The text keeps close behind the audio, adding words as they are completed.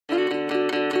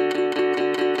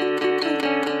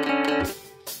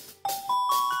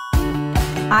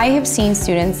I have seen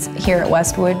students here at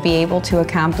Westwood be able to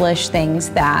accomplish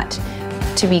things that,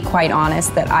 to be quite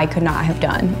honest, that I could not have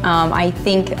done. I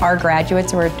think our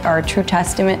graduates are a true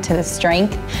testament to the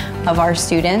strength of our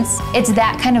students. It's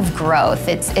that kind of growth.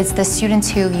 It's the students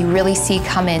who you really see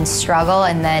come in struggle,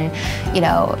 and then, you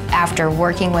know, after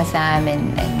working with them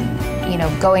and you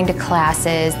know, going to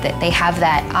classes, that they have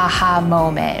that aha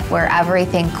moment where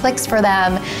everything clicks for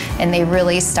them and they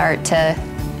really start to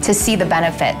see the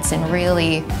benefits and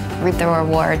really reap the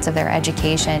rewards of their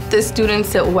education. The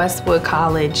students at Westwood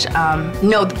College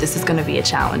know that this is going to be a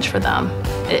challenge for them.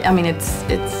 I mean,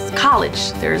 it's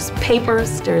college. There's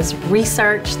papers, there's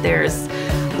research, there's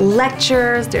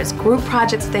lectures, there's group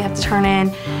projects they have to turn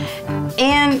in,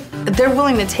 and they're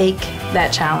willing to take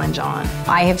that challenge on.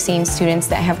 I have seen students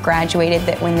that have graduated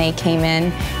that when they came in,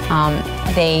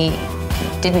 they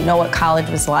didn't know what college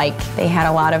was like. They had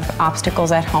a lot of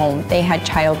obstacles at home. They had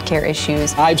childcare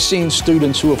issues. I've seen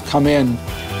students who have come in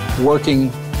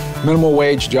working minimum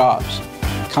wage jobs,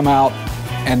 come out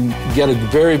and get a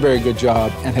very, very good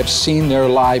job and have seen their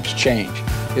lives change.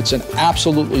 It's an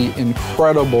absolutely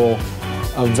incredible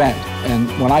event. And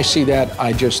when I see that,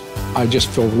 I just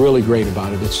feel really great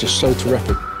about it. It's just so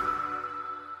terrific.